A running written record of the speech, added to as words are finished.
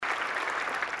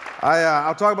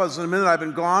I'll talk about this in a minute. I've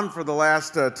been gone for the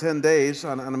last 10 days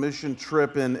on a mission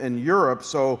trip in Europe,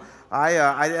 so I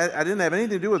didn't have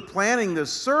anything to do with planning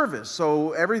this service.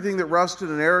 So everything that Rustin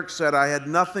and Eric said, I had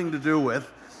nothing to do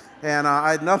with, and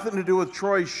I had nothing to do with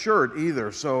Troy's shirt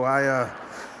either. So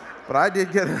but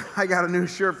I got a new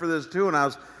shirt for this too, and I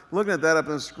was looking at that up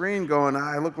on the screen, going,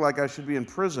 I look like I should be in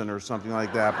prison or something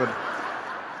like that.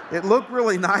 But it looked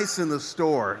really nice in the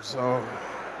store, so.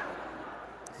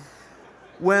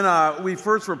 When we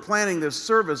first were planning this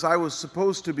service, I was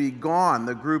supposed to be gone.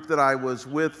 The group that I was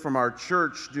with from our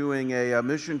church doing a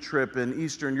mission trip in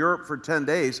Eastern Europe for 10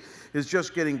 days is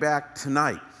just getting back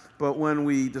tonight. But when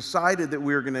we decided that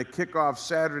we were going to kick off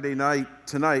Saturday night,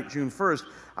 tonight, June 1st,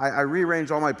 I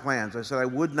rearranged all my plans. I said I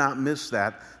would not miss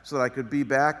that so that I could be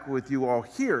back with you all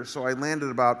here. So I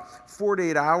landed about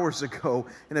 48 hours ago.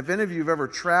 And if any of you have ever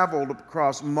traveled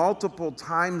across multiple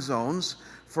time zones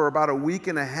for about a week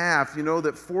and a half, you know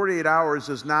that 48 hours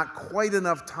is not quite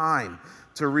enough time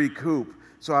to recoup.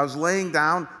 So I was laying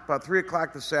down about 3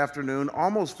 o'clock this afternoon,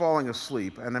 almost falling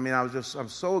asleep. And I mean, I'm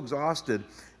so exhausted.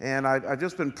 And I've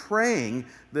just been praying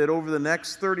that over the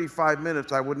next 35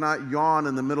 minutes, I would not yawn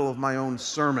in the middle of my own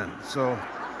sermon. So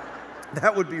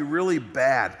that would be really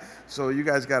bad. So you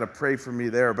guys got to pray for me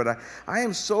there. But I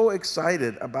am so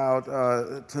excited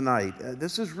about tonight.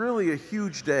 This is really a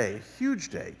huge day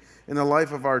in the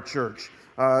life of our church.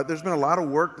 There's been a lot of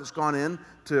work that's gone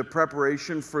into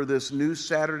preparation for this new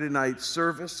Saturday night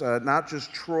service, not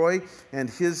just Troy and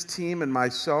his team and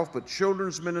myself, but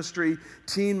children's ministry,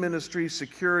 teen ministry,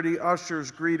 security,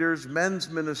 ushers, greeters, men's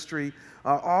ministry.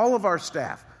 All of our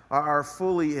staff are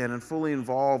fully in and fully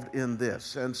involved in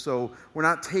this. And so we're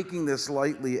not taking this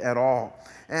lightly at all.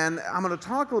 And I'm going to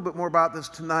talk a little bit more about this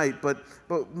tonight, but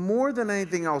more than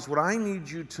anything else, what I need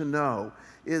you to know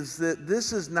is that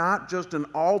this is not just an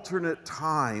alternate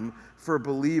time for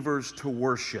believers to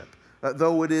worship,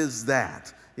 though it is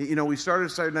that. You know, we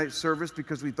started Saturday night service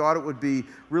because we thought it would be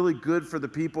really good for the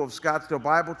people of Scottsdale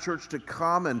Bible Church to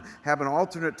come and have an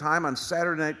alternate time on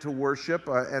Saturday night to worship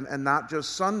and not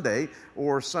just Sunday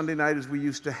or Sunday night as we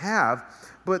used to have.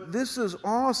 But this is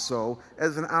also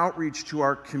as an outreach to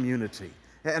our community.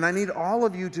 And I need all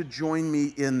of you to join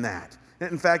me in that.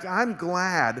 In fact, I'm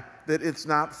glad that it's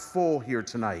not full here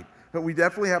tonight. But we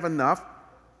definitely have enough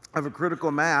of a critical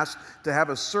mass to have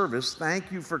a service.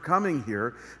 Thank you for coming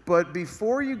here. But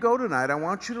before you go tonight, I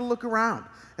want you to look around.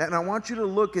 And I want you to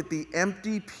look at the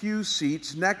empty pew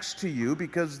seats next to you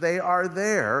because they are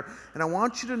there. And I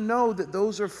want you to know that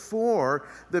those are for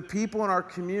the people in our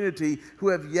community who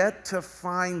have yet to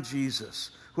find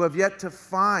Jesus, who have yet to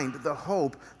find the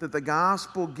hope that the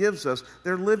gospel gives us.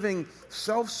 They're living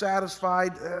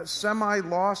self-satisfied,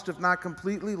 semi-lost, if not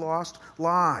completely lost,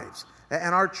 lives.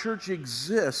 And our church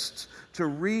exists to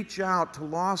reach out to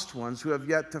lost ones who have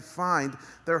yet to find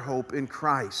their hope in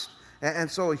Christ.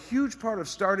 And so a huge part of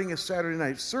starting a Saturday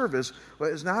night service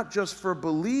is not just for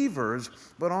believers,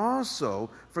 but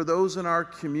also for those in our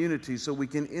community so we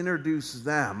can introduce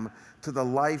them to the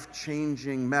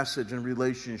life-changing message and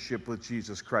relationship with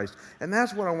Jesus Christ. And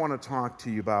that's what I want to talk to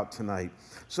you about tonight.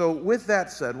 So with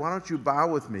that said, why don't you bow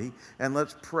with me and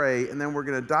let's pray, and then we're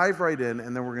going to dive right in,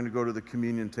 and then we're going to go to the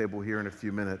communion table here in a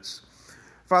few minutes.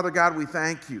 Father God, we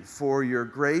thank you for your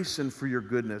grace and for your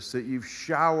goodness that you've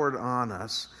showered on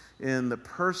us in the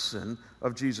person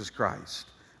of Jesus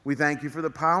Christ. We thank you for the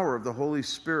power of the Holy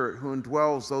Spirit who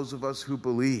indwells those of us who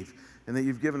believe, and that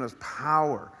you've given us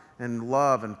power and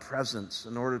love and presence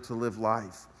in order to live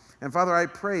life. And Father, I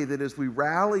pray that as we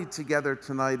rally together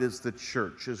tonight as the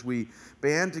church, as we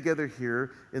band together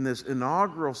here in this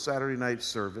inaugural Saturday night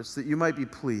service, that you might be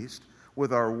pleased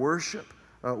with our worship,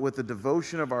 with the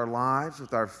devotion of our lives,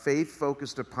 with our faith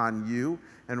focused upon you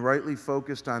and rightly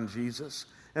focused on Jesus.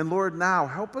 And Lord, now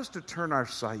help us to turn our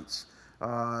sights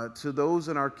to those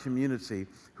in our community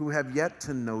who have yet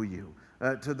to know you.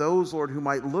 To those, Lord, who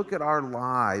might look at our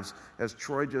lives, as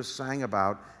Troy just sang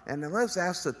about, and then let's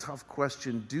ask the tough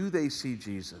question, do they see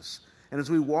Jesus? And as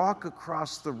we walk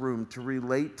across the room to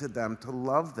relate to them, to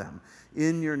love them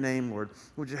in your name, Lord,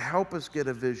 would you help us get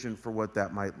a vision for what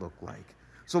that might look like?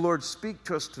 So, Lord, speak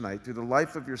to us tonight through the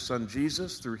life of your Son,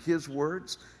 Jesus, through his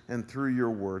words and through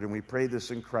your word. And we pray this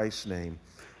in Christ's name.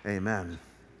 Amen.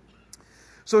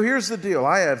 So here's the deal.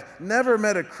 I have never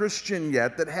met a Christian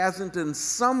yet that hasn't in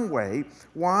some way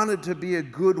wanted to be a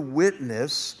good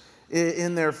witness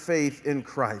in their faith in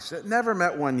Christ. I've never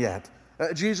met one yet.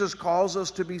 Jesus calls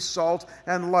us to be salt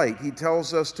and light. He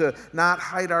tells us to not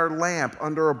hide our lamp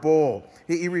under a bowl.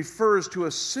 He refers to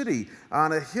a city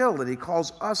on a hill, and he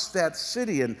calls us that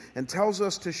city and tells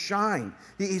us to shine.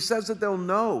 He says that they'll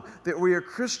know that we are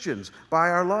Christians by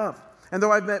our love. And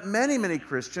though I've met many, many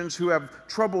Christians who have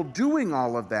trouble doing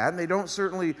all of that, and they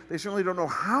certainly don't know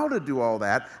how to do all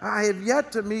that, I have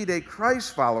yet to meet a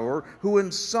Christ follower who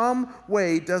in some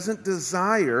way doesn't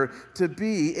desire to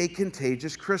be a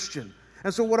contagious Christian.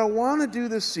 And so what I want to do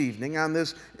this evening on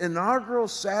this inaugural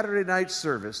Saturday night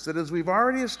service, that as we've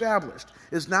already established,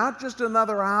 is not just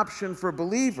another option for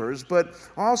believers, but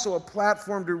also a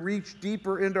platform to reach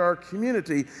deeper into our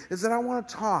community, is that I want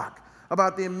to talk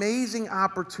about the amazing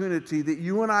opportunity that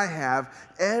you and I have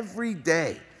every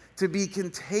day to be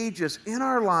contagious in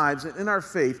our lives and in our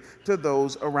faith to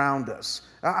those around us.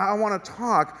 I want to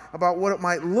talk about what it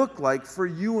might look like for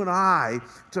you and I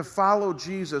to follow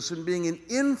Jesus and being an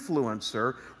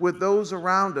influencer with those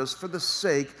around us for the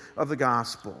sake of the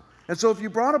gospel. And so if you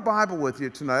brought a Bible with you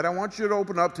tonight, I want you to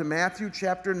open up to Matthew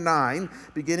chapter 9,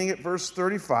 beginning at verse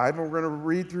 35, and we're going to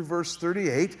read through verse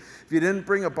 38. If you didn't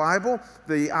bring a Bible,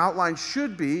 the outline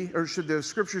the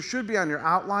scripture should be on your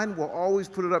outline. We'll always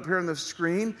put it up here on the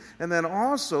screen. And then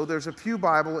also, there's a pew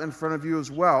Bible in front of you as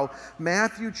well,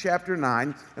 Matthew chapter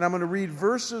 9, and I'm going to read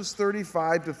verses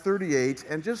 35 to 38,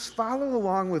 and just follow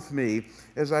along with me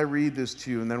as I read this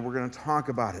to you, and then we're going to talk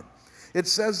about it. It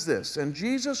says this, "And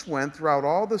Jesus went throughout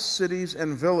all the cities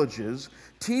and villages,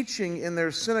 teaching in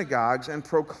their synagogues and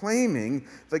proclaiming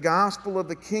the gospel of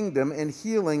the kingdom and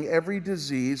healing every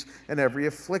disease and every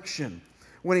affliction.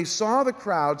 When he saw the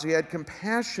crowds, he had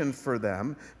compassion for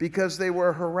them because they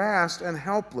were harassed and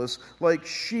helpless like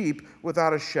sheep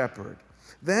without a shepherd.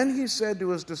 Then he said to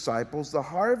his disciples, 'The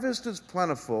harvest is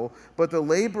plentiful, but the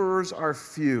laborers are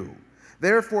few.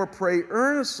 Therefore, pray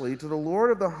earnestly to the Lord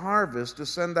of the harvest to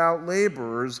send out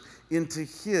laborers into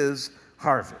his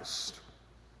harvest.'"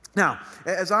 Now,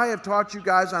 as I have taught you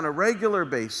guys on a regular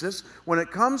basis, when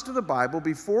it comes to the Bible,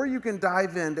 before you can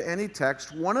dive into any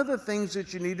text, one of the things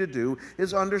that you need to do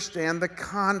is understand the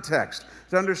context,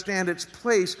 to understand its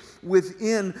place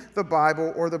within the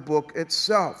Bible or the book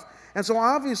itself. And so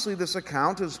obviously this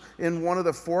account is in one of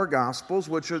the four Gospels,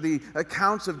 which are the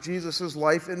accounts of Jesus'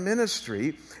 life and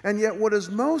ministry. And yet what is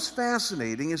most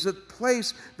fascinating is the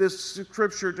place this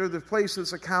scripture, or the place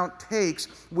this account takes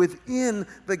within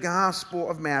the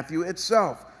Gospel of Matthew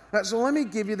itself. So let me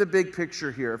give you the big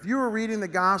picture here. If you were reading the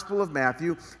Gospel of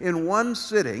Matthew in one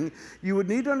sitting, you would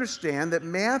need to understand that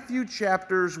Matthew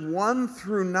chapters 1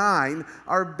 through 9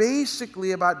 are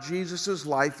basically about Jesus'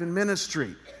 life and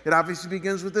ministry. It obviously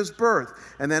begins with his birth,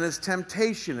 and then his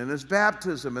temptation, and his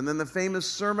baptism, and then the famous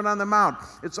Sermon on the Mount.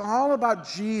 It's all about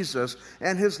Jesus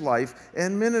and his life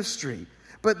and ministry.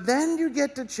 But then you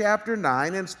get to chapter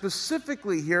 9, and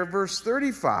specifically here, verse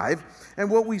 35, and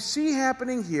what we see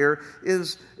happening here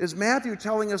is Matthew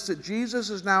telling us that Jesus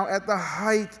is now at the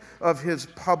height of his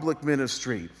public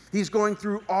ministry. He's going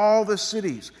through all the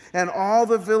cities and all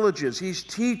the villages. He's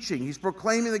teaching, he's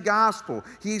proclaiming the gospel,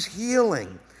 he's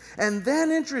healing. And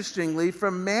then, interestingly,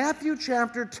 from Matthew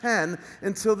chapter 10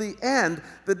 until the end,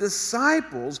 the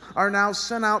disciples are now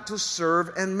sent out to serve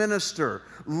and minister,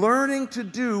 learning to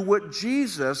do what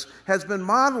Jesus has been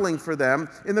modeling for them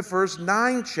in the first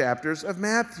 9 chapters of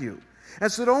Matthew.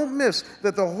 And so don't miss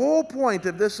that the whole point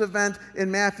of this event in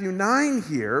Matthew 9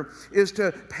 here is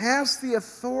to pass the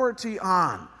authority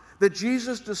on that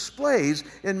Jesus displays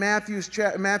in Matthew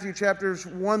chapters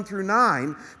 1 through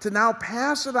 9, to now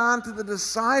pass it on to the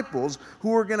disciples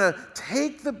who are going to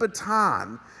take the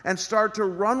baton and start to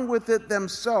run with it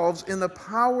themselves in the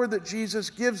power that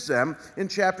Jesus gives them in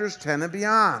chapters 10 and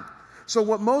beyond. So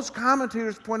what most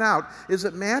commentators point out is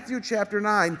that Matthew chapter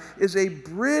 9 is a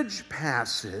bridge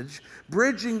passage,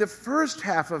 bridging the first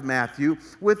half of Matthew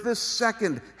with the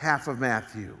second half of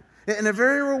Matthew. In a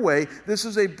very real way, this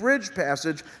is a bridge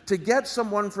passage to get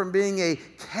someone from being a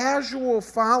casual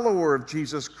follower of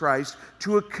Jesus Christ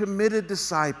to a committed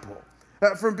disciple.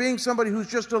 From being somebody who's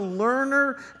just a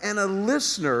learner and a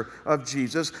listener of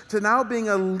Jesus to now being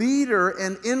a leader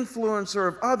and influencer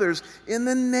of others in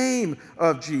the name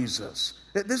of Jesus.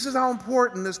 This is how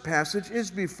important this passage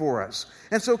is before us.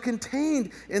 And so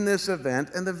contained in this event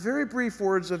and the very brief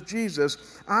words of Jesus,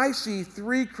 I see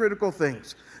 3 critical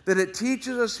things that it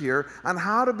teaches us here on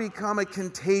how to become a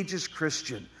contagious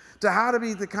Christian, to how to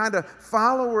be the kind of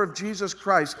follower of Jesus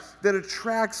Christ that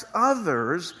attracts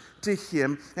others to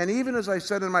him, and even as I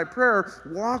said in my prayer,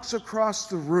 walks across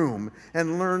the room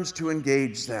and learns to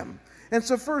engage them. And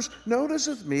so first, notice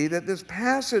with me that this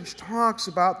passage talks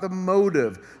about the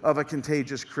motive of a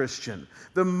contagious Christian.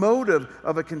 The motive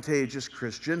of a contagious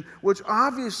Christian, which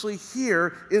obviously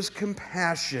here is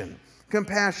compassion.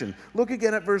 Compassion. Look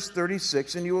again at verse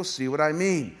 36 and you will see what I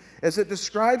mean. As it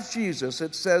describes Jesus,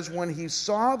 it says, when he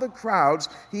saw the crowds,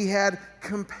 he had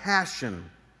compassion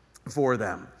for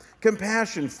them.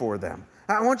 Compassion for them.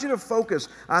 I want you to focus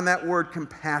on that word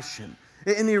compassion.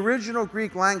 In the original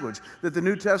Greek language that the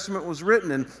New Testament was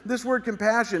written in, this word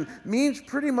compassion means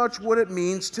pretty much what it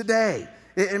means today.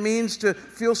 It means to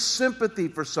feel sympathy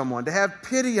for someone, to have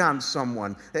pity on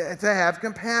someone, to have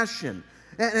compassion.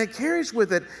 And it carries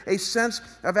with it a sense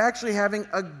of actually having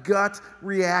a gut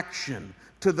reaction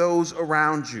to those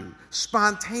around you,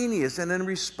 spontaneous and in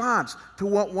response to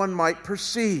what one might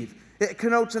perceive. It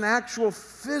connotes an actual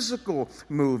physical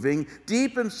moving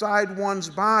deep inside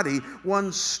one's body.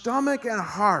 One's stomach and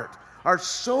heart are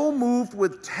so moved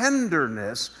with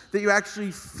tenderness that you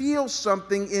actually feel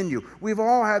something in you. We've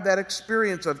all had that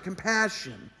experience of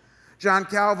compassion. John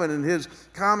Calvin, in his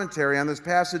commentary on this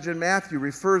passage in Matthew,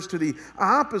 refers to the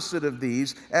opposite of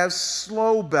these as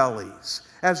slow bellies,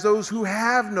 as those who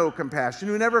have no compassion,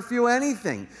 who never feel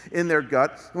anything in their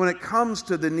gut when it comes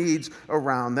to the needs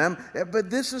around them.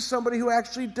 But this is somebody who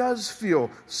actually does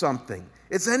feel something.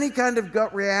 It's any kind of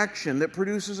gut reaction that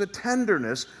produces a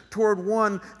tenderness toward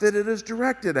one that it is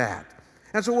directed at.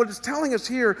 And so what it's telling us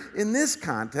here in this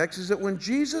context is that when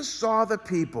Jesus saw the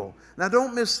people, now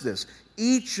don't miss this,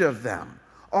 each of them,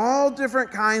 all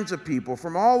different kinds of people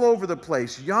from all over the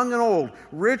place, young and old,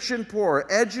 rich and poor,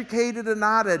 educated and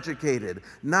not educated,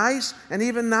 nice and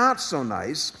even not so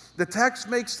nice, the text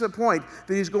makes the point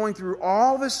that he's going through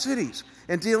all the cities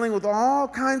and dealing with all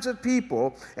kinds of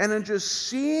people, and in just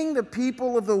seeing the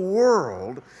people of the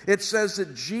world, it says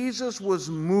that Jesus was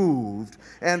moved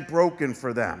and broken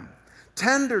for them.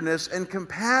 Tenderness and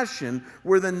compassion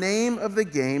were the name of the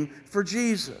game for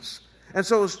Jesus. And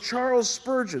so as Charles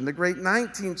Spurgeon, the great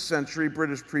 19th century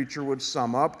British preacher, would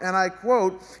sum up, and I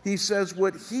quote, he says,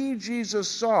 what he, Jesus,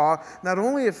 saw not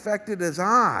only affected his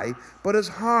eye, but his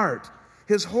heart.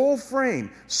 His whole frame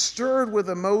stirred with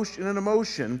an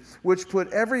emotion which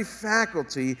put every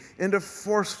faculty into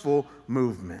forceful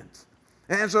movement.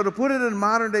 And so to put it in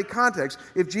modern day context,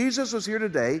 if Jesus was here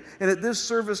today and at this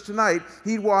service tonight,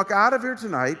 he'd walk out of here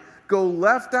tonight, go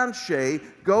left on Shea,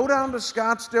 go down to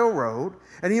Scottsdale Road,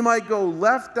 and he might go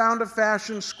left down to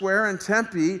Fashion Square in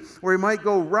Tempe, or he might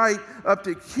go right up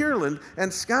to Kierland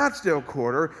and Scottsdale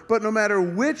Quarter. But no matter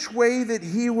which way that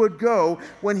he would go,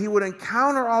 when he would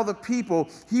encounter all the people,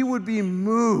 he would be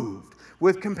moved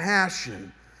with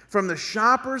compassion. From the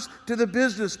shoppers to the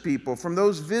business people, from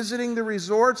those visiting the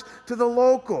resorts to the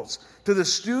locals, to the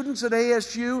students at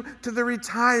ASU to the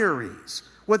retirees.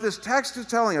 What this text is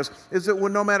telling us is that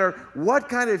no matter what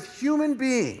kind of human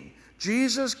being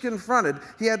Jesus confronted,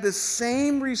 he had the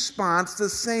same response, the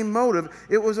same motive.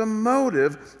 It was a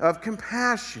motive of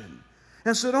compassion.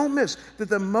 And so don't miss that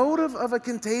the motive of a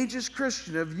contagious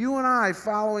Christian, of you and I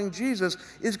following Jesus,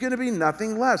 is going to be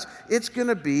nothing less. It's going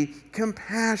to be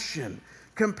compassion.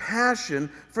 Compassion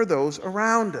for those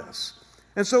around us.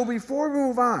 And so before we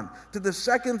move on to the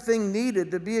second thing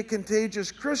needed to be a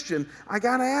contagious Christian, I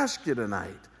got to ask you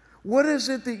tonight, what is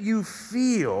it that you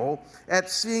feel at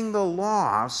seeing the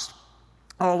lost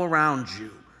all around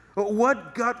you?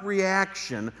 What gut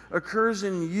reaction occurs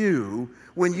in you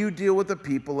when you deal with the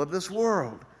people of this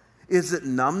world? Is it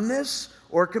numbness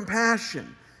or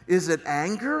compassion? Is it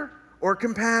anger or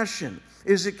compassion?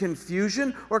 Is it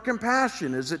confusion or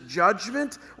compassion? Is it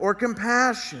judgment or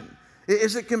compassion?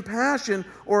 Is it compassion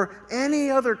or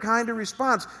any other kind of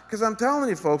response? Because I'm telling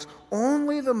you, folks,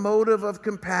 only the motive of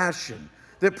compassion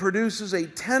that produces a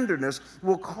tenderness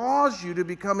will cause you to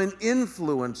become an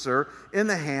influencer in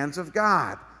the hands of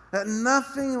God. That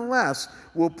nothing less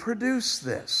will produce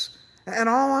this. And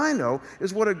all I know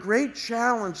is what a great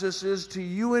challenge this is to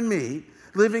you and me,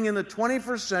 living in the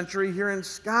 21st century here in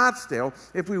Scottsdale.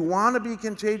 If we want to be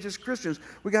contagious Christians,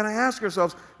 we got to ask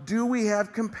ourselves, do we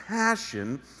have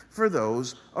compassion for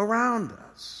those around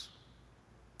us?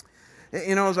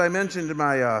 You know, as I mentioned in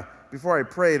my before I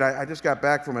prayed, I just got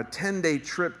back from a 10-day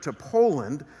trip to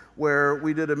Poland where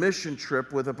we did a mission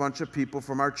trip with a bunch of people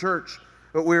from our church.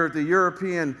 But we were at the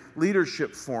European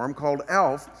Leadership Forum called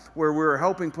ELF, where we were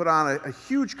helping put on a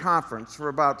huge conference for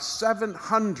about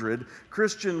 700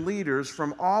 Christian leaders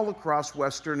from all across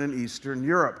Western and Eastern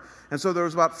Europe. And so there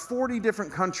was about 40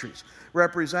 different countries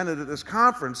represented at this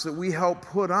conference that we helped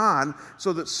put on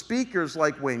so that speakers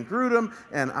like Wayne Grudem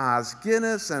and Os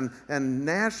Guinness and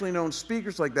nationally known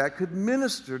speakers like that could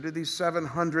minister to these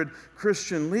 700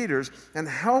 Christian leaders and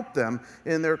help them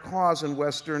in their cause in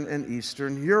Western and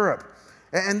Eastern Europe.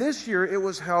 And this year it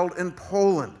was held in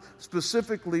Poland,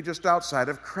 specifically just outside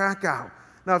of Krakow.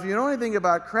 Now, if you know anything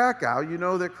about Krakow, you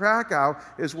know that Krakow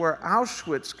is where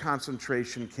Auschwitz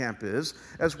concentration camp is,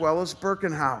 as well as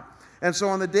Birkenau. And so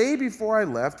on the day before I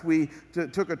left, we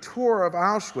took a tour of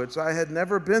Auschwitz. I had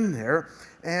never been there,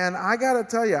 and I got to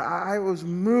tell you, I was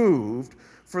moved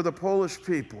for the Polish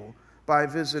people by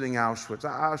visiting Auschwitz.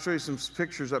 I'll show you some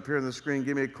pictures up here on the screen.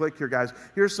 Give me a click here, guys.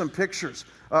 Here's some pictures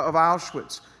of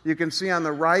Auschwitz. You can see on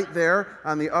the right there,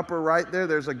 on the upper right there,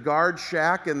 there's a guard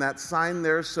shack, and that sign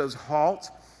there says HALT.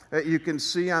 You can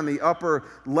see on the upper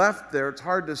left there, it's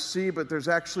hard to see, but there's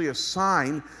actually a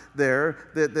sign there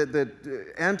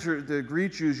that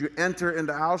greets you as you enter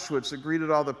into Auschwitz, that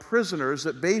greeted all the prisoners,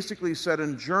 that basically said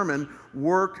in German,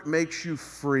 "Work makes you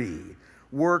free.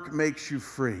 Work makes you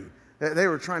free." They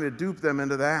were trying to dupe them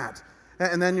into that.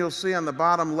 And then you'll see on the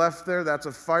bottom left there, that's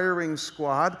a firing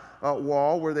squad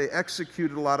wall where they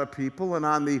executed a lot of people. And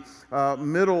on the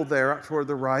middle there, toward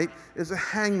the right, is a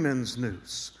hangman's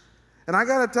noose. And I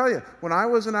got to tell you, when I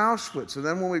was in Auschwitz, and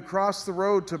then when we crossed the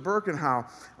road to Birkenau,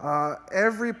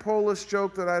 every Polish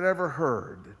joke that I'd ever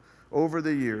heard over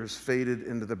the years faded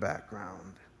into the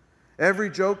background.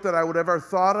 Every joke that I would ever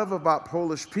thought of about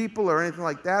Polish people or anything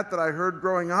like that I heard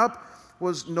growing up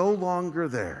was no longer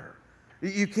there.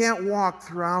 You can't walk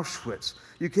through Auschwitz.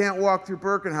 You can't walk through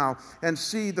Birkenau and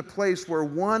see the place where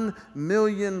 1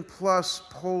 million plus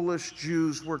Polish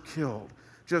Jews were killed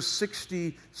just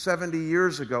 60, 70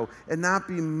 years ago and not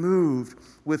be moved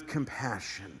with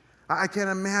compassion. I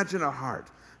can't imagine a heart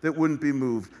that wouldn't be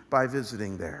moved by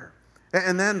visiting there.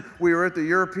 And then we were at the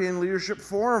European Leadership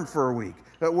Forum for a week,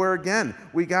 where again,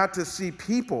 we got to see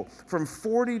people from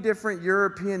 40 different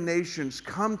European nations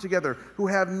come together who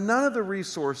have none of the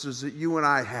resources that you and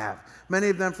I have. Many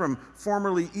of them from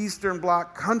formerly Eastern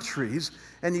Bloc countries,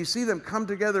 and you see them come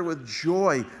together with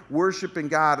joy, worshiping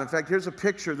God. In fact, here's a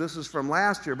picture. This is from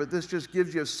last year, but this just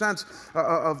gives you a sense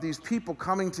of these people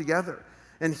coming together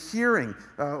and hearing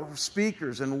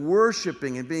speakers and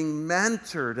worshiping and being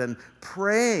mentored and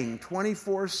praying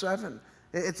 24/7.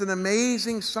 It's an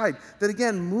amazing sight that,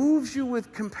 again, moves you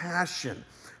with compassion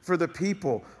for the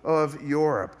people of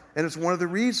Europe. And it's one of the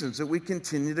reasons that we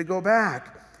continue to go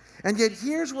back. And yet,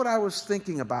 here's what I was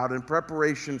thinking about in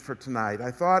preparation for tonight.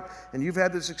 I thought, and you've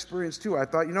had this experience too, I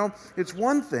thought, it's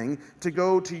one thing to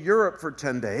go to Europe for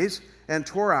 10 days and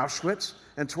tour Auschwitz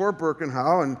and tour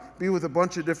Birkenau and be with a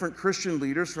bunch of different Christian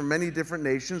leaders from many different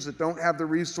nations that don't have the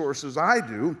resources I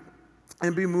do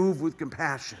and be moved with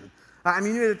compassion. I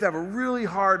mean, you have to have a really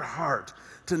hard heart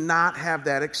to not have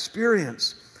that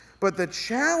experience. But the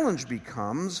challenge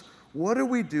becomes, what do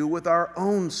we do with our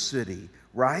own city,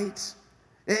 right?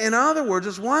 In other words,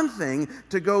 it's one thing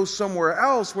to go somewhere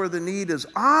else where the need is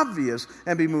obvious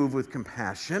and be moved with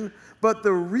compassion, but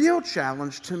the real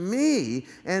challenge to me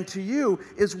and to you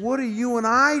is, what do you and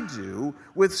I do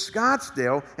with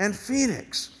Scottsdale and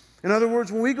Phoenix? In other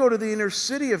words, when we go to the inner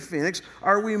city of Phoenix,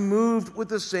 are we moved with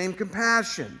the same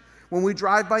compassion? When we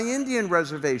drive by Indian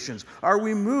reservations, are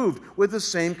we moved with the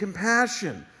same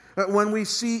compassion? When we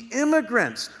see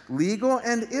immigrants, legal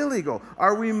and illegal,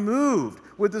 are we moved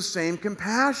with the same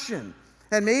compassion?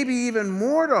 And maybe even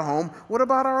more to home, what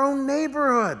about our own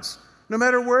neighborhoods? No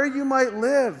matter where you might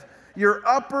live, your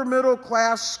upper middle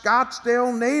class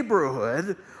Scottsdale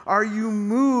neighborhood, are you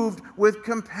moved with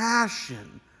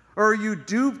compassion? Or are you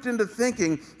duped into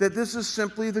thinking that this is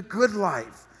simply the good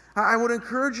life? I would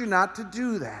encourage you not to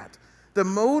do that. The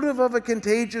motive of a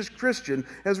contagious Christian,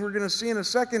 as we're going to see in a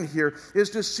second here, is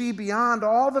to see beyond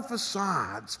all the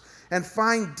facades and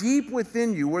find deep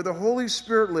within you, where the Holy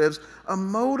Spirit lives, a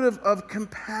motive of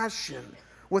compassion.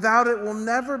 Without it, we'll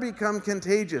never become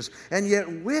contagious. And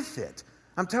yet with it,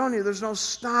 I'm telling you, there's no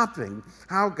stopping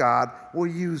how God will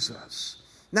use us.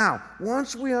 Now,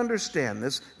 once we understand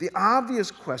this, the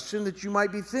obvious question that you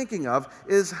might be thinking of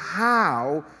is,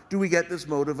 how do we get this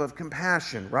motive of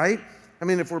compassion, right? I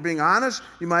mean, if we're being honest,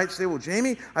 you might say, well,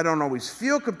 Jamie, I don't always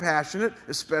feel compassionate,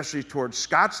 especially toward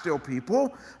Scottsdale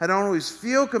people. I don't always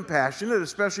feel compassionate,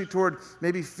 especially toward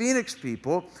maybe Phoenix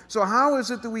people. So how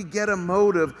is it that we get a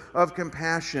motive of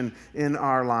compassion in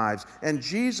our lives? And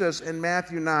Jesus in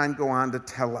Matthew 9 go on to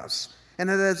tell us. And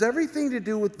it has everything to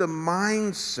do with the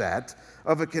mindset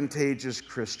of a contagious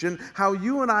Christian, how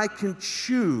you and I can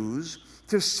choose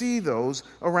to see those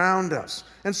around us.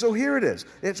 And so here it is.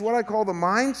 It's what I call the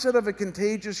mindset of a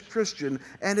contagious Christian,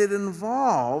 and it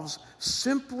involves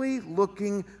simply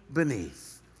looking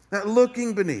beneath. That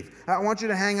looking beneath. I want you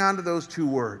to hang on to those two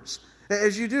words.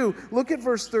 As you do, look at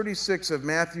verse 36 of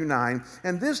Matthew 9,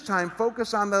 and this time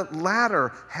focus on the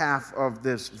latter half of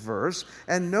this verse,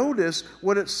 and notice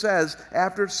what it says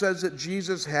after it says that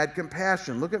Jesus had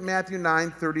compassion. Look at Matthew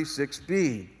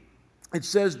 9:36b. It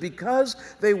says, because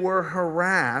they were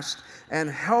harassed and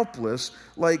helpless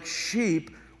like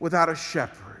sheep without a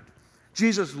shepherd.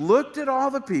 Jesus looked at all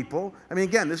the people. I mean,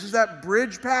 again, this is that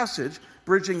bridge passage,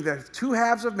 bridging the two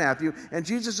halves of Matthew, and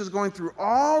Jesus is going through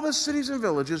all the cities and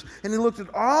villages, and he looked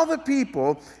at all the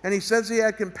people, and he says he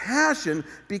had compassion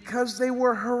because they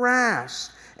were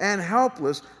harassed and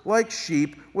helpless like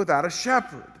sheep without a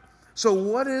shepherd. So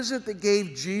what is it that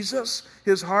gave Jesus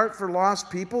his heart for lost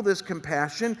people, this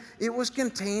compassion? It was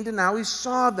contained in how he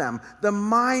saw them, the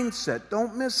mindset,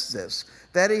 don't miss this,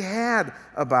 that he had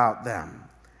about them.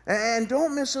 And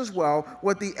don't miss as well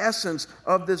what the essence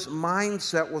of this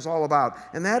mindset was all about.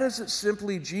 And that is that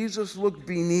simply Jesus looked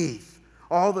beneath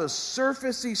all the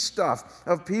surfacey stuff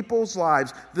of people's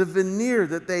lives, the veneer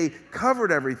that they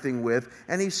covered everything with,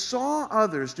 and he saw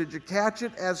others, did you catch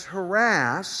it, as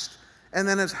harassed and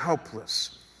then as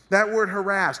helpless. That word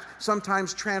harassed,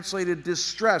 sometimes translated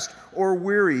distressed or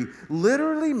weary,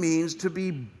 literally means to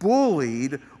be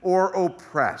bullied or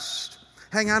oppressed.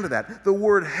 Hang on to that. The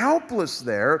word helpless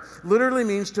there literally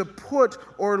means to put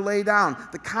or lay down.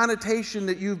 The connotation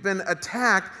that you've been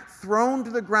attacked, thrown to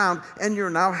the ground, and you're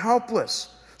now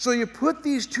helpless. So you put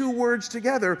these two words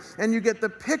together and you get the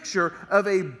picture of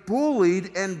a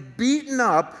bullied and beaten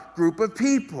up group of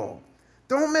people.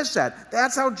 Don't miss that.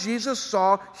 That's how Jesus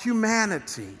saw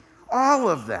humanity, all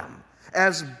of them,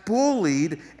 as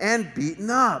bullied and beaten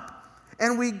up.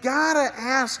 And we gotta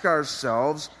ask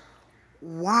ourselves,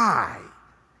 why?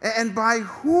 And by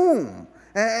whom?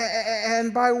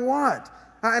 And by what?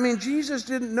 I mean, Jesus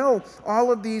didn't know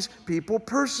all of these people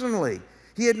personally.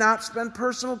 He had not spent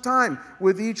personal time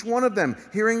with each one of them,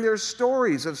 hearing their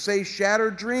stories of, say,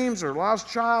 shattered dreams or lost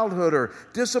childhood or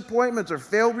disappointments or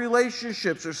failed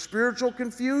relationships or spiritual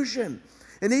confusion.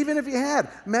 And even if he had,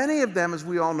 many of them, as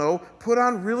we all know, put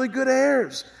on really good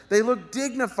airs. They look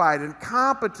dignified and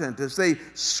competent as they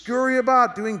scurry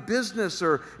about doing business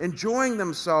or enjoying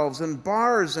themselves in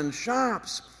bars and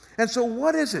shops. And so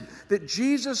what is it that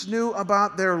Jesus knew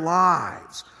about their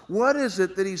lives? What is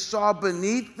it that he saw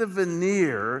beneath the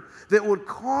veneer that would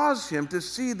cause him to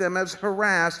see them as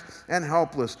harassed and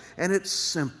helpless? And it's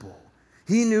simple.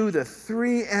 He knew the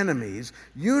three enemies,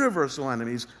 universal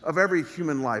enemies of every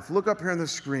human life. Look up here on the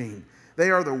screen. They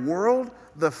are the world,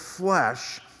 the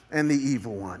flesh, and the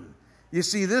evil one. You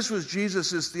see, this was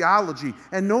Jesus' theology,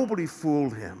 and nobody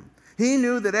fooled him. He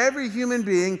knew that every human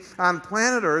being on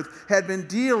planet Earth had been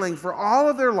dealing for all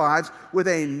of their lives with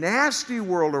a nasty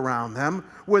world around them,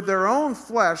 with their own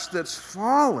flesh that's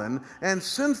fallen and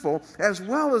sinful, as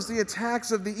well as the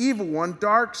attacks of the evil one,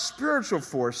 dark spiritual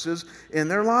forces in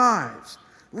their lives.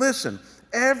 Listen,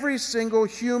 every single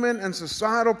human and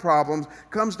societal problem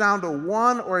comes down to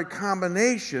one or a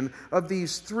combination of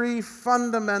these three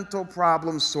fundamental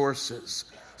problem sources.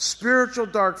 Spiritual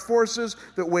dark forces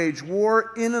that wage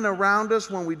war in and around us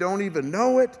when we don't even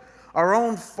know it. Our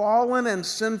own fallen and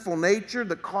sinful nature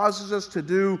that causes us to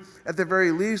do, at the very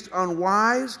least,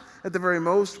 unwise, at the very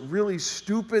most, really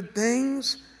stupid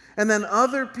things. And then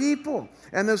other people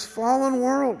and this fallen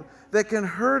world that can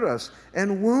hurt us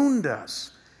and wound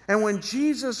us. And when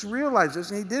Jesus realized this,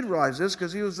 and he did realize this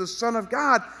because he was the Son of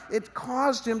God, it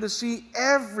caused him to see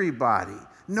everybody,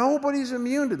 nobody's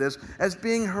immune to this, as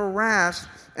being harassed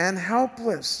and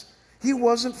helpless. He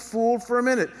wasn't fooled for a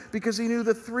minute because he knew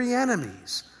the three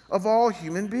enemies of all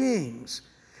human beings.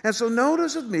 And so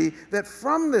notice with me that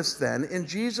from this then, in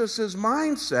Jesus'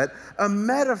 mindset, a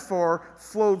metaphor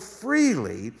flowed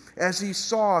freely as he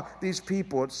saw these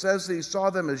people. It says that he saw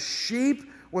them as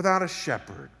sheep without a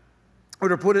shepherd. Or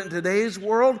to put it in today's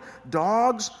world,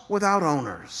 dogs without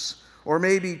owners. Or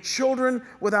maybe children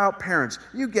without parents.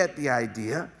 You get the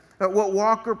idea. What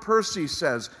Walker Percy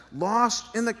says,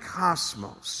 lost in the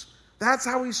cosmos. That's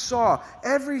how he saw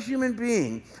every human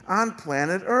being on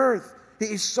planet Earth.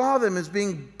 He saw them as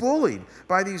being bullied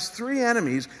by these three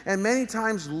enemies and many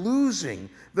times losing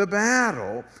the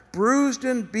battle, bruised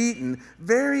and beaten,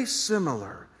 very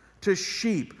similar to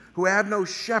sheep who have no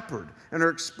shepherd and are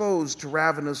exposed to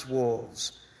ravenous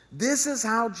wolves. This is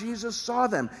how Jesus saw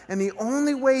them, and the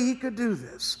only way he could do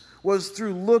this was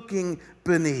through looking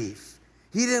beneath.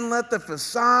 He didn't let the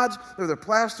facades or the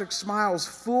plastic smiles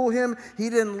fool him. He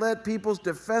didn't let people's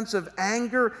defensive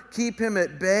anger keep him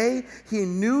at bay. He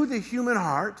knew the human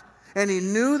heart, and he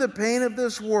knew the pain of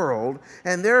this world,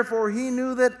 and therefore he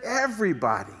knew that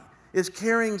everybody is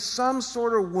carrying some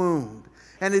sort of wound.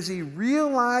 And as he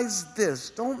realized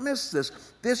this, don't miss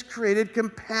this created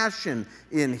compassion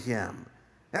in him.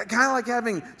 Kind of like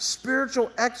having spiritual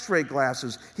x-ray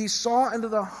glasses. He saw into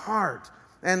the heart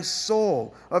and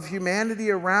soul of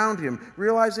humanity around him,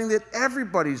 realizing that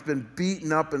everybody's been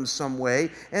beaten up in some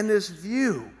way, and this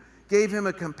view gave him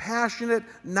a compassionate,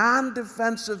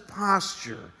 non-defensive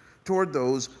posture toward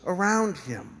those around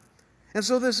him. And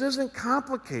so this isn't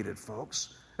complicated,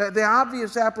 folks. The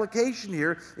obvious application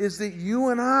here is that you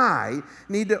and I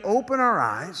need to open our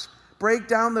eyes, break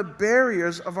down the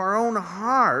barriers of our own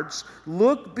hearts,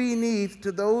 look beneath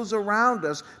to those around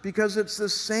us, because it's the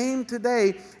same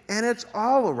today and it's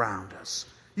all around us.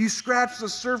 You scratch the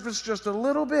surface just a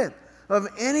little bit of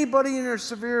anybody in your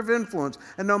sphere of influence,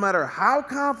 and no matter how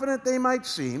confident they might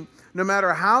seem, no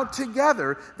matter how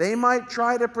together they might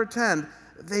try to pretend,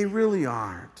 they really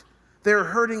aren't. They're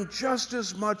hurting just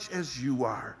as much as you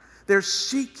are. They're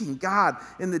seeking God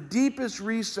in the deepest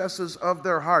recesses of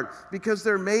their heart because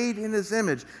they're made in His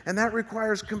image, and that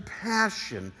requires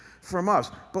compassion from us.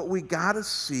 But we got to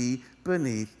see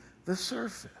beneath the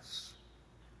surface.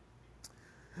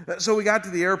 So we got to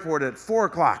the airport at 4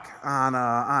 o'clock on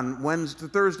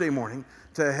Thursday morning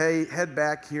to head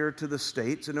back here to the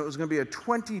States, and it was going to be a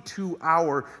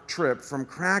 22-hour trip from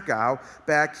Krakow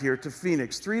back here to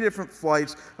Phoenix. 3 different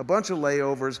flights, a bunch of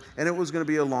layovers, and it was going to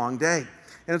be a long day.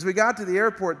 And as we got to the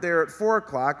airport there at 4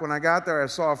 o'clock, when I got there, I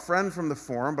saw a friend from the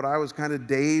forum, but I was kind of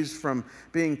dazed from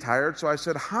being tired, so I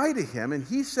said hi to him, and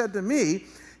he said to me,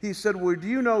 he said, well, do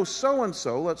you know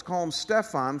so-and-so? Let's call him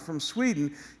Stefan from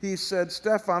Sweden. He said,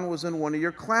 Stefan was in one of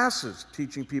your classes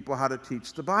teaching people how to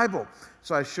teach the Bible.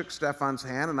 So I shook Stefan's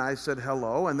hand and I said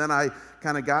hello, and then I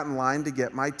kind of got in line to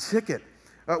get my ticket.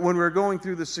 When we were going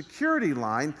through the security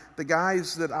line, the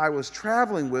guys that I was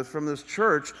traveling with from this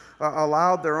church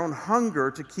allowed their own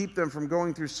hunger to keep them from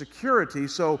going through security.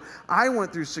 So I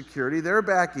went through security, they're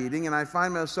back eating, and I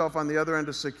find myself on the other end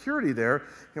of security there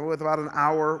with about an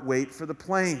hour wait for the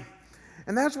plane.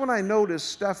 And that's when I noticed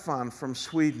Stefan from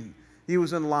Sweden. He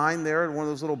was in line there at one of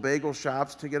those little bagel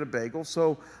shops to get a bagel.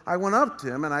 So I went up to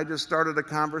him and I just started a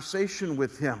conversation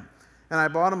with him. And I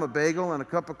bought him a bagel and a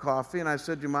cup of coffee, and I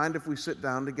said, do you mind if we sit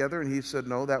down together? And he said,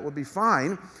 no, that would be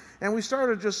fine. And we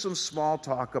started just some small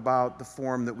talk about the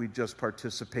forum that we just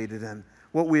participated in,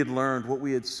 what we had learned, what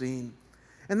we had seen.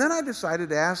 And then I decided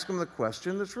to ask him the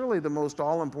question that's really the most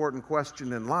all-important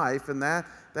question in life, and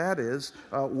that is,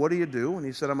 what do you do? And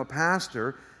he said, I'm a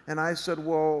pastor. And I said,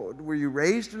 well, were you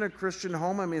raised in a Christian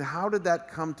home? I mean, how did that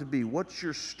come to be? What's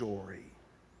your story?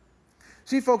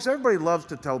 See, folks, everybody loves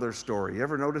to tell their story. You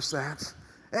ever notice that?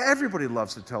 Everybody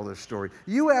loves to tell their story.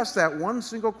 You ask that one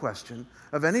single question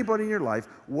of anybody in your life,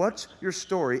 what's your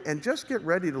story? And just get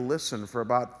ready to listen for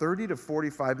about 30 to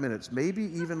 45 minutes, maybe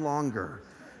even longer,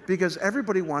 because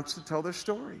everybody wants to tell their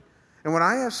story. And when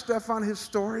I asked Stefan his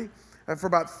story, for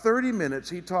about 30 minutes,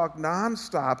 he talked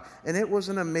nonstop, and it was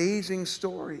an amazing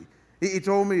story. He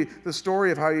told me the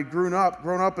story of how he'd grown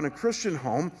up in a Christian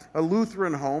home, a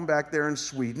Lutheran home back there in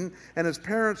Sweden, and his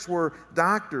parents were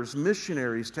doctors,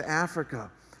 missionaries to Africa.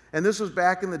 And this was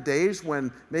back in the days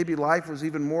when maybe life was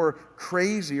even more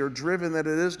crazy or driven than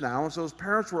it is now. And so his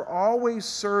parents were always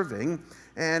serving,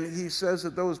 and he says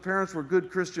that though his parents were good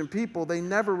Christian people, they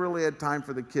never really had time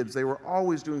for the kids. They were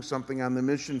always doing something on the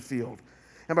mission field.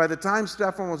 And by the time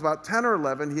Stefan was about 10 or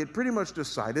 11, he had pretty much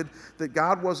decided that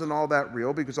God wasn't all that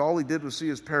real, because all he did was see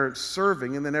his parents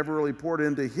serving, and they never really poured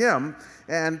into him.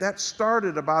 And that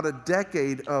started about a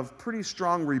decade of pretty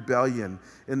strong rebellion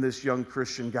in this young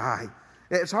Christian guy.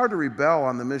 It's hard to rebel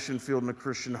on the mission field in a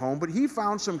Christian home, but he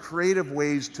found some creative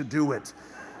ways to do it.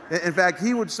 In fact,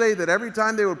 he would say that every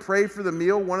time they would pray for the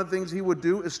meal, one of the things he would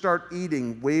do is start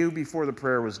eating way before the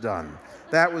prayer was done.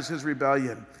 That was his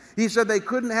rebellion. He said they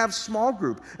couldn't have small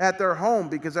group at their home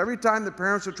because every time the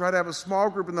parents would try to have a small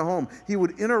group in the home, he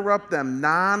would interrupt them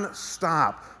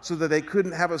non-stop so that they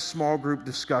couldn't have a small group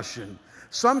discussion.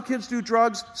 Some kids do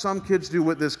drugs, some kids do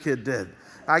what this kid did.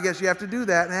 I guess you have to do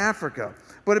that in Africa.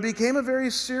 But it became a very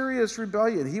serious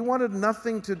rebellion. He wanted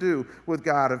nothing to do with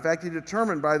God. In fact, he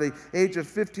determined by the age of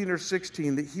 15 or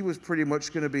 16 that he was pretty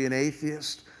much going to be an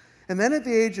atheist. And then at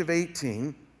the age of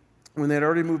 18, when they'd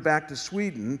already moved back to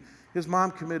Sweden, his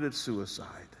mom committed suicide.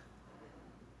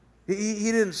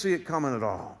 He didn't see it coming at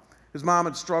all. His mom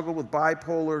had struggled with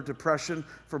bipolar depression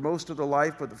for most of the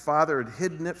life, but the father had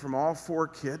hidden it from all 4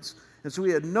 kids. And so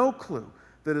he had no clue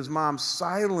that his mom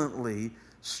silently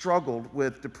struggled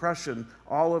with depression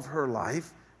all of her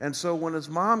life. And so when his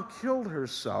mom killed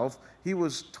herself, he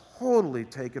was totally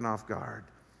taken off guard.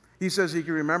 He says he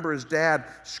can remember his dad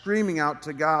screaming out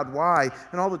to God, why?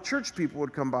 And all the church people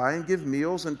would come by and give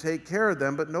meals and take care of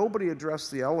them, but nobody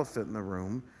addressed the elephant in the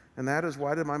room, and that is,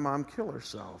 why did my mom kill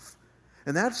herself?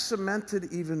 And that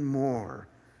cemented even more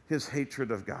his hatred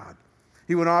of God.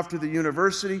 He went off to the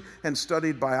university and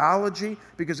studied biology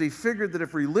because he figured that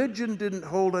if religion didn't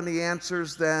hold any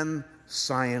answers, then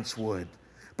science would.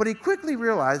 But he quickly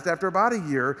realized after about a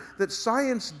year that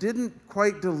science didn't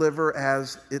quite deliver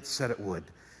as it said it would.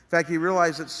 In fact, he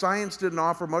realized that science didn't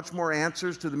offer much more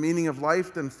answers to the meaning of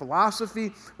life than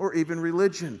philosophy or even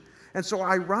religion. And so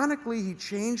ironically, he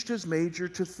changed his major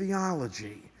to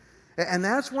theology. And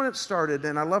that's when it started,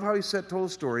 and I love how he told the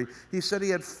story. He said he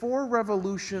had 4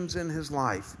 revolutions in his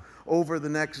life over the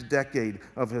next decade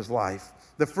of his life.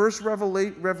 The first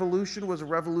revolution was a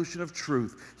revolution of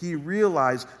truth. He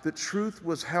realized that truth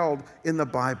was held in the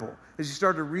Bible. As he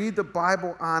started to read the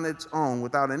Bible on its own,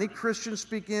 without any Christians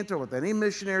speaking into it, with any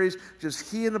missionaries,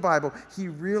 just he and the Bible, he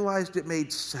realized it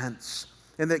made sense,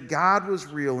 and that God was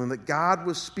real, and that God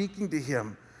was speaking to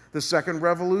him. The second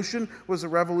revolution was the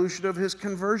revolution of his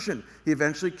conversion. He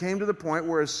eventually came to the point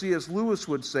where, as C.S. Lewis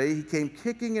would say, he came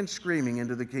kicking and screaming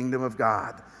into the kingdom of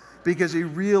God because he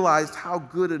realized how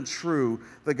good and true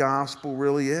the gospel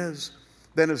really is.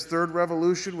 Then his third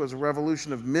revolution was a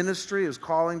revolution of ministry, his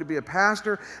calling to be a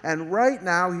pastor. And right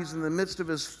now he's in the midst of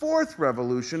his fourth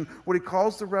revolution, what he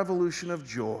calls the revolution of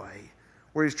joy,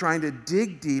 where he's trying to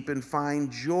dig deep and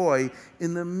find joy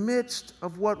in the midst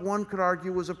of what one could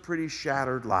argue was a pretty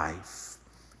shattered life.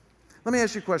 Let me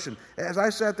ask you a question. As I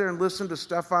sat there and listened to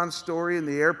Stefan's story in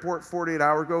the airport 48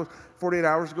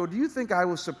 hours ago, do you think I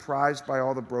was surprised by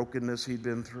all the brokenness he'd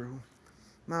been through?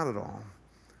 Not at all.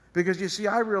 Because you see,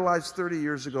 I realized 30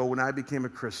 years ago when I became a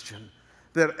Christian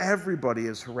that everybody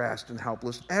is harassed and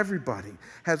helpless. Everybody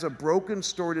has a broken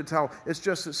story to tell. It's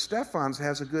just that Stefan's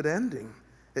has a good ending.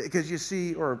 Because you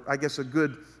see, or I guess a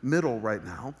good middle right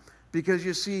now, because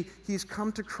you see, he's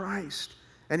come to Christ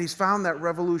and he's found that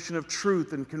revolution of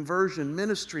truth and conversion,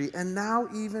 ministry, and now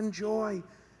even joy.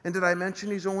 And did I mention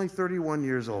he's only 31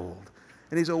 years old?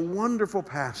 And he's a wonderful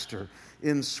pastor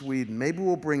in Sweden. Maybe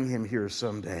we'll bring him here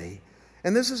someday.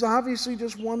 And this is obviously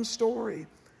just one story.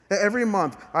 Every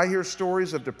month I hear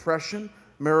stories of depression,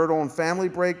 marital and family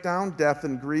breakdown, death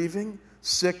and grieving,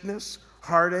 sickness,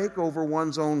 heartache over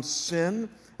one's own sin,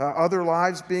 other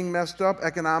lives being messed up,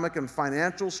 economic and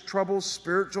financial troubles,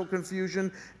 spiritual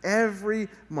confusion, every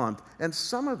month. And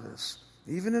some of this,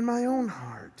 even in my own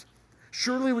heart.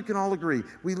 Surely we can all agree,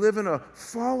 we live in a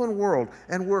fallen world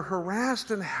and we're harassed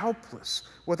and helpless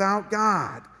without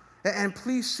God. And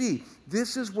please see,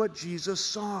 this is what Jesus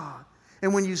saw.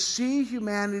 And when you see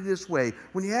humanity this way,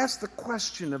 when you ask the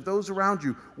question of those around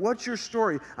you, what's your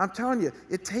story? I'm telling you,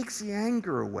 it takes the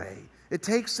anger away. It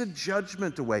takes the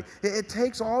judgment away. It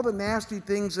takes all the nasty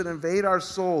things that invade our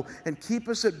soul and keep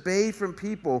us at bay from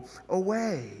people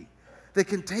away. The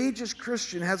contagious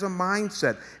Christian has a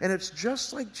mindset, and it's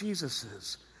just like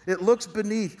Jesus's. It looks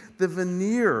beneath the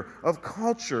veneer of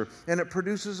culture, and it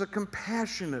produces a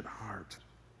compassionate heart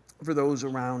for those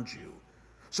around you.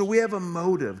 So we have a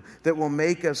motive that will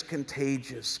make us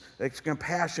contagious, a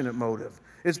compassionate motive.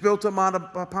 It's built upon a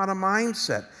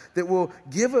mindset that will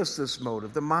give us this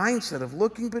motive, the mindset of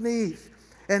looking beneath.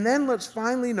 And then let's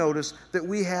finally notice that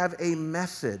we have a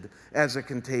method as a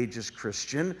contagious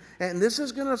Christian. And this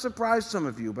is going to surprise some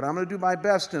of you, but I'm going to do my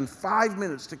best in 5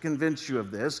 minutes to convince you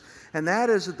of this. And that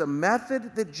is that the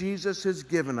method that Jesus has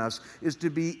given us is to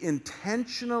be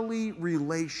intentionally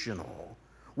relational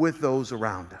with those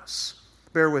around us.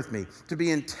 Bear with me. To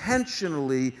be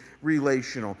intentionally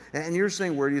relational. And you're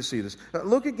saying, where do you see this?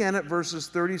 Look again at verses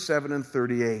 37 and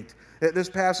 38. This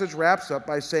passage wraps up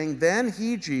by saying, Then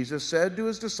he, Jesus, said to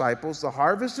his disciples, The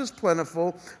harvest is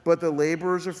plentiful, but the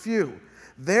laborers are few.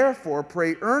 Therefore,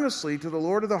 pray earnestly to the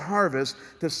Lord of the harvest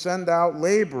to send out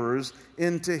laborers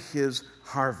into his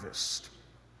harvest.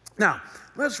 Now,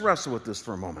 let's wrestle with this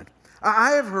for a moment.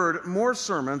 I have heard more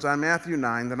sermons on Matthew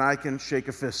 9 than I can shake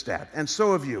a fist at, and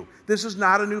so have you. This is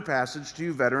not a new passage to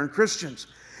you veteran Christians.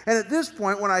 And at this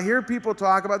point, when I hear people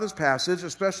talk about this passage,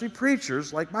 especially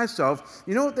preachers like myself,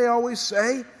 you know what they always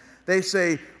say? They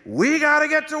say, we got to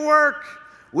get to work.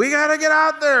 We got to get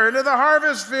out there into the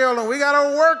harvest field, and we got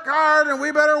to work hard, and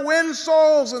we better win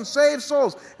souls and save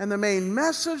souls. And the main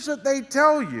message they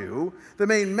tell you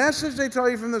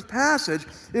from this passage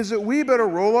is that we better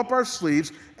roll up our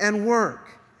sleeves and work.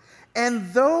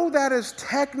 And though that is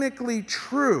technically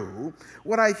true,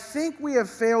 what I think we have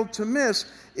failed to miss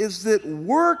is that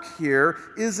work here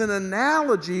is an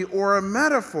analogy or a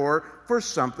metaphor for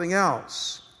something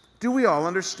else. Do we all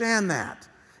understand that?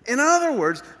 In other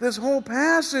words, this whole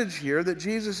passage here that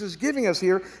Jesus is giving us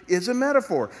here is a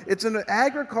metaphor. It's an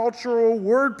agricultural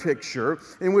word picture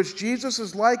in which Jesus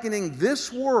is likening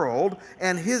this world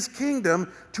and his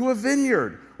kingdom to a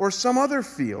vineyard or some other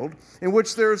field in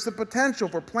which there is the potential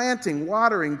for planting,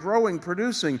 watering, growing,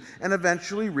 producing, and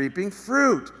eventually reaping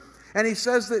fruit. And he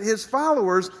says that his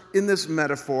followers in this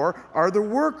metaphor are the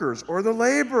workers or the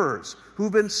laborers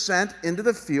who've been sent into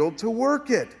the field to work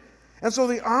it. And so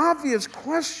the obvious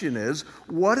question is,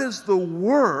 what is the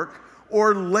work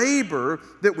or labor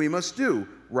that we must do,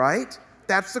 right?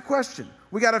 That's the question.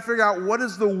 We got to figure out what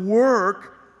is the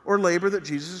work or labor that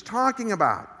Jesus is talking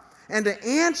about. And to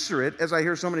answer it, as I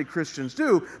hear so many Christians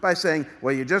do, by saying,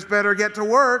 well, you just better get to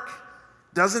work,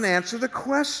 doesn't answer the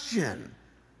question.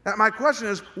 Now, my question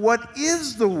is, what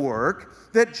is the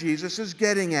work that Jesus is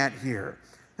getting at here?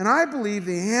 And I believe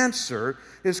the answer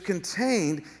is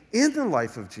contained in the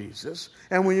life of Jesus.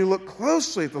 And when you look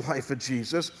closely at the life of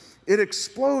Jesus, it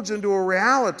explodes into a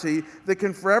reality that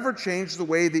can forever change the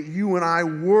way that you and I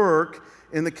work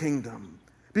in the kingdom.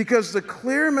 Because the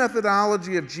clear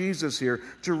methodology of Jesus here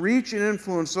to reach and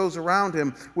influence those around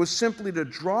him was simply to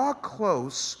draw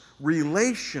close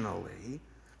relationally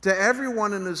to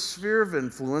everyone in his sphere of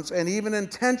influence, and even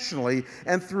intentionally,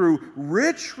 and through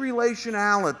rich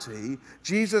relationality,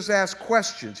 Jesus asked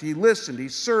questions. He listened, he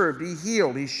served, he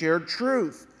healed, he shared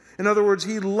truth. In other words,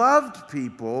 he loved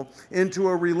people into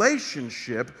a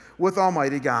relationship with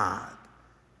Almighty God.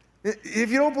 If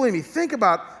you don't believe me, think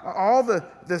about all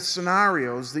the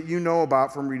scenarios that you know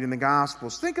about from reading the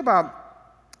Gospels. Think about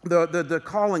the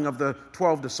calling of the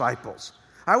 12 disciples.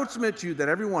 I would submit to you that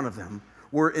every one of them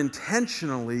were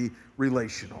intentionally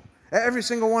relational. Every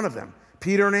single one of them.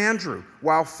 Peter and Andrew,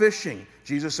 while fishing,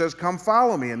 Jesus says, come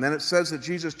follow me. And then it says that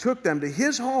Jesus took them to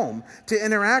his home to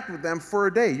interact with them for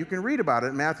a day. You can read about it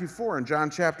in Matthew 4 and John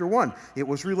chapter 1. It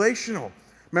was relational.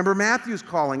 Remember Matthew's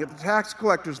calling at the tax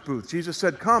collector's booth. Jesus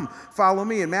said, come, follow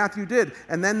me, and Matthew did.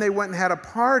 And then they went and had a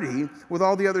party with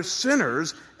all the other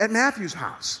sinners at Matthew's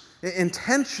house.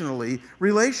 Intentionally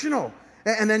relational.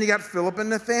 And then you got Philip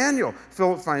and Nathanael.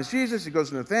 Philip finds Jesus. He goes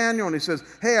to Nathanael and he says,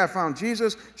 hey, I found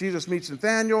Jesus. Jesus meets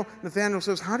Nathanael. Nathanael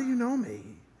says, how do you know me?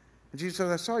 And Jesus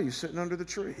says, I saw you sitting under the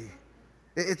tree.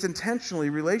 It's intentionally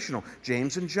relational.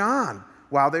 James and John,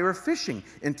 while they were fishing,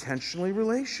 intentionally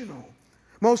relational.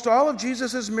 Most all of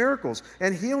Jesus' miracles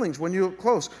and healings, when you look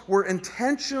close, were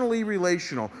intentionally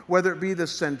relational, whether it be the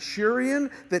centurion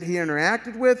that he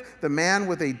interacted with, the man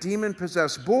with a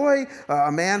demon-possessed boy,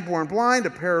 a man born blind,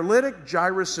 a paralytic,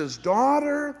 Jairus'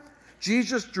 daughter.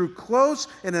 Jesus drew close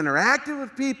and interacted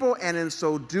with people, and in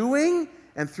so doing,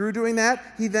 and through doing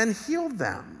that, he then healed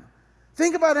them.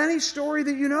 Think about any story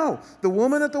that you know. The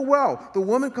woman at the well, the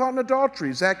woman caught in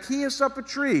adultery, Zacchaeus up a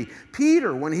tree,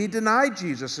 Peter when he denied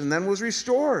Jesus and then was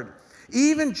restored.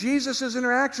 Even Jesus'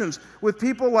 interactions with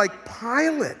people like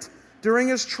Pilate during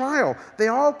his trial, they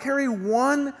all carry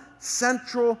one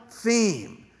central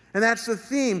theme. And that's the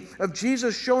theme of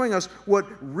Jesus showing us what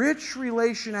rich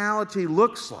relationality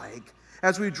looks like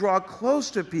as we draw close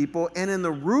to people, and in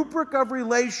the rubric of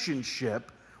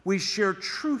relationship, we share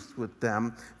truth with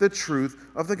them, the truth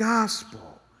of the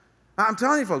gospel. I'm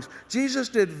telling you, folks, Jesus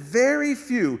did very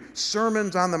few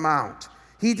sermons on the Mount.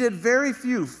 He did very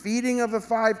few feeding of the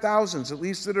 5,000s, at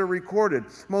least that are recorded.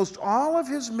 Most all of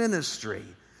his ministry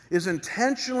is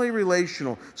intentionally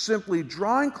relational, simply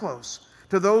drawing close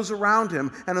to those around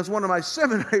him. And as one of my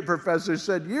seminary professors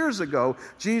said years ago,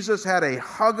 Jesus had a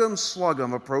hug 'em, slug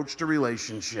 'em approach to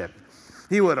relationship.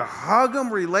 He would hug them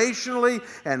relationally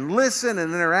and listen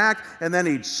and interact, and then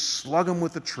he'd slug them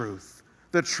with the truth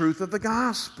of the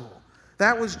gospel.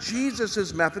 That was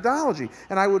Jesus' methodology.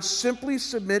 And I would simply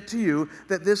submit to you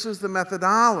that this is the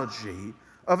methodology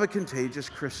of a contagious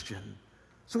Christian.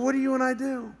 So what do you and I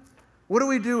do? What do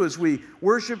we do as we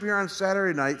worship here on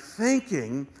Saturday night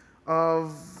thinking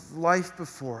of life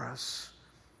before us?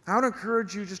 I would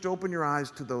encourage you just to open your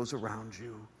eyes to those around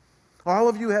you. All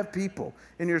of you have people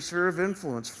in your sphere of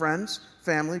influence, friends,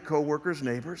 family, co-workers,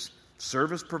 neighbors,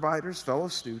 service providers, fellow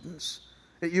students.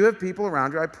 You have people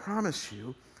around you, I promise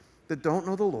you, that don't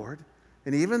know the Lord.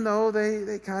 And even though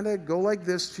they kind of go like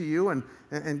this to you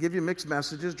and give you mixed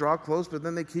messages, draw close, but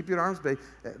then they keep you at arm's bay,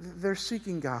 they're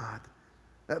seeking God.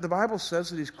 The Bible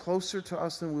says that he's closer to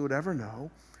us than we would ever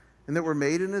know, and that we're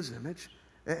made in his image,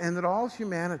 and that all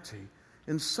humanity,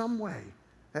 in some way,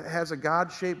 has a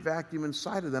God-shaped vacuum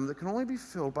inside of them that can only be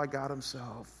filled by God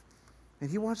himself. And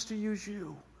he wants to use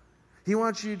you. He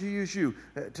wants you to use you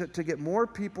to get more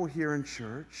people here in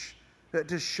church,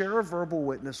 to share a verbal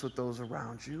witness with those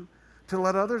around you, to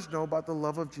let others know about the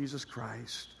love of Jesus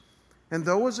Christ. And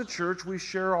though as a church we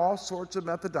share all sorts of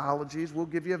methodologies, we'll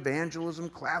give you evangelism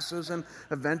classes and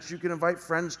events you can invite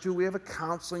friends to. We have a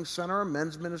counseling center, a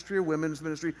men's ministry, a women's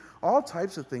ministry, all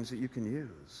types of things that you can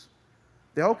use.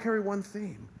 They all carry one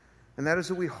theme, and that is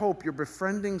that we hope you're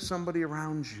befriending somebody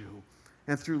around you.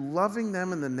 And through loving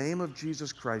them in the name of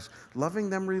Jesus Christ, loving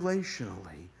them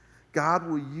relationally, God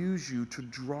will use you to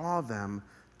draw them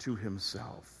to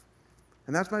himself.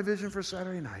 And that's my vision for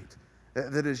Saturday night.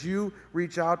 That as you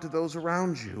reach out to those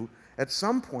around you, at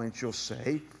some point you'll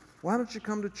say, why don't you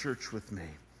come to church with me?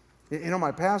 You know,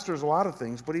 my pastor is a lot of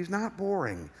things, but he's not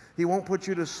boring. He won't put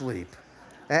you to sleep.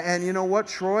 And you know what?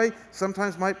 Troy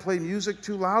sometimes might play music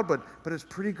too loud, but it's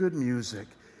pretty good music.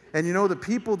 And you know, the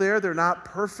people there, they're not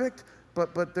perfect,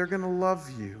 but they're going to love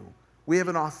you. We have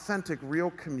an authentic,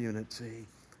 real community.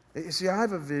 You see, I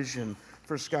have a vision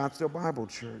for Scottsdale Bible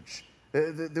Church,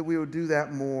 that we would do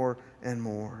that more and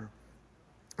more.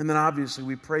 And then obviously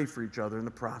we pray for each other in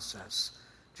the process.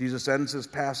 Jesus ends his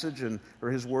passage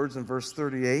or his words in verse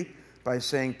 38 by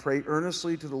saying, pray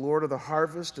earnestly to the Lord of the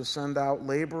harvest to send out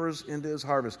laborers into his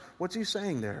harvest. What's he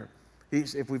saying there?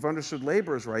 If we've understood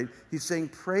laborers right, he's saying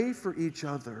pray for each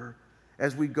other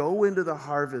as we go into the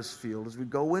harvest field, as we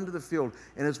go into the field,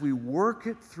 and as we work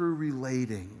it through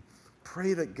relating.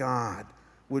 Pray that God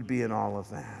would be in all of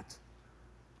that.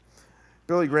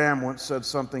 Billy Graham once said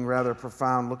something rather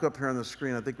profound. Look up here on the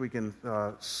screen. I think we can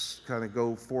kind of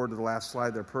go forward to the last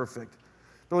slide. They're perfect.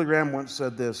 Billy Graham once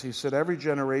said this. He said, every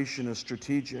generation is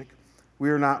strategic.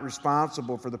 We are not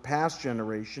responsible for the past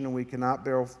generation, and we cannot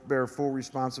bear full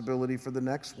responsibility for the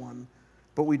next one.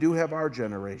 But we do have our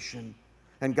generation,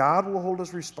 and God will hold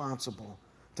us responsible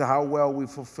to how well we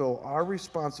fulfill our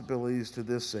responsibilities to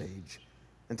this age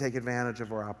and take advantage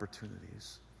of our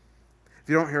opportunities. If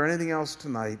you don't hear anything else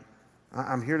tonight,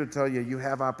 I'm here to tell you, you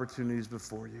have opportunities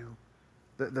before you.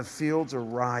 The fields are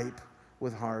ripe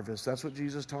with harvest. That's what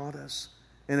Jesus taught us.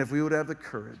 And if we would have the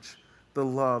courage, the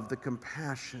love, the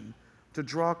compassion to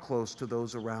draw close to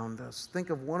those around us, think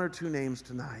of one or two names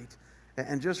tonight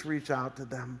and just reach out to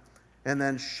them and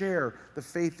then share the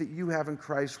faith that you have in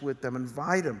Christ with them.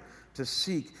 Invite them to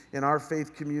seek in our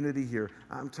faith community here.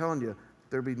 I'm telling you,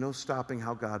 there'll be no stopping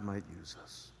how God might use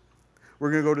us. We're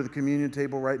going to go to the communion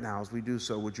table right now. As we do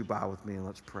so, would you bow with me and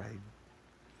let's pray.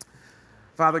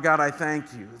 Father God, I thank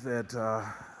you that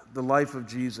the life of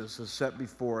Jesus is set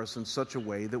before us in such a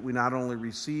way that we not only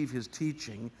receive his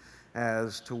teaching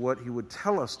as to what he would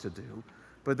tell us to do,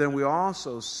 but then we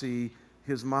also see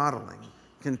his modeling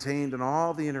contained in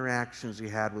all the interactions he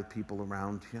had with people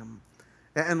around him.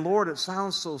 And Lord, it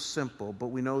sounds so simple, but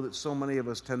we know that so many of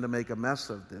us tend to make a mess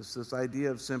of this idea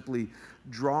of simply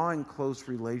drawing close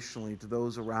relationally to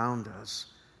those around us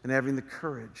and having the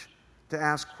courage to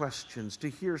ask questions, to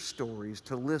hear stories,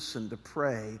 to listen, to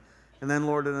pray, and then,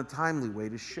 Lord, in a timely way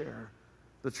to share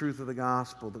the truth of the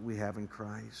gospel that we have in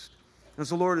Christ. And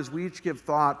so, Lord, as we each give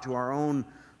thought to our own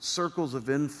circles of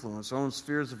influence, our own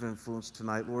spheres of influence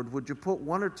tonight, Lord, would you put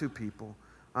one or two people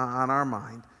on our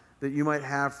mind that you might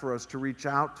have for us to reach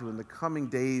out to in the coming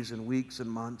days and weeks and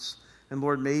months. And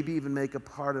Lord, maybe even make a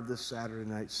part of this Saturday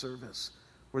night service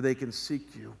where they can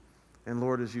seek you. And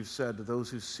Lord, as you've said, to those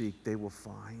who seek, they will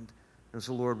find. And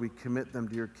so Lord, we commit them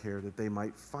to your care that they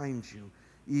might find you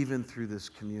even through this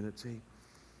community.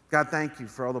 God, thank you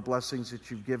for all the blessings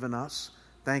that you've given us.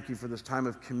 Thank you for this time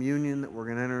of communion that we're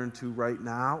going to enter into right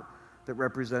now that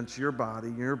represents your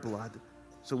body, your blood.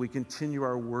 So we continue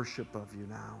our worship of you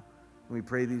now. And we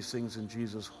pray these things in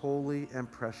Jesus' holy and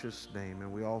precious name.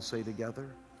 And we all say together,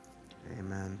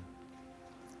 amen.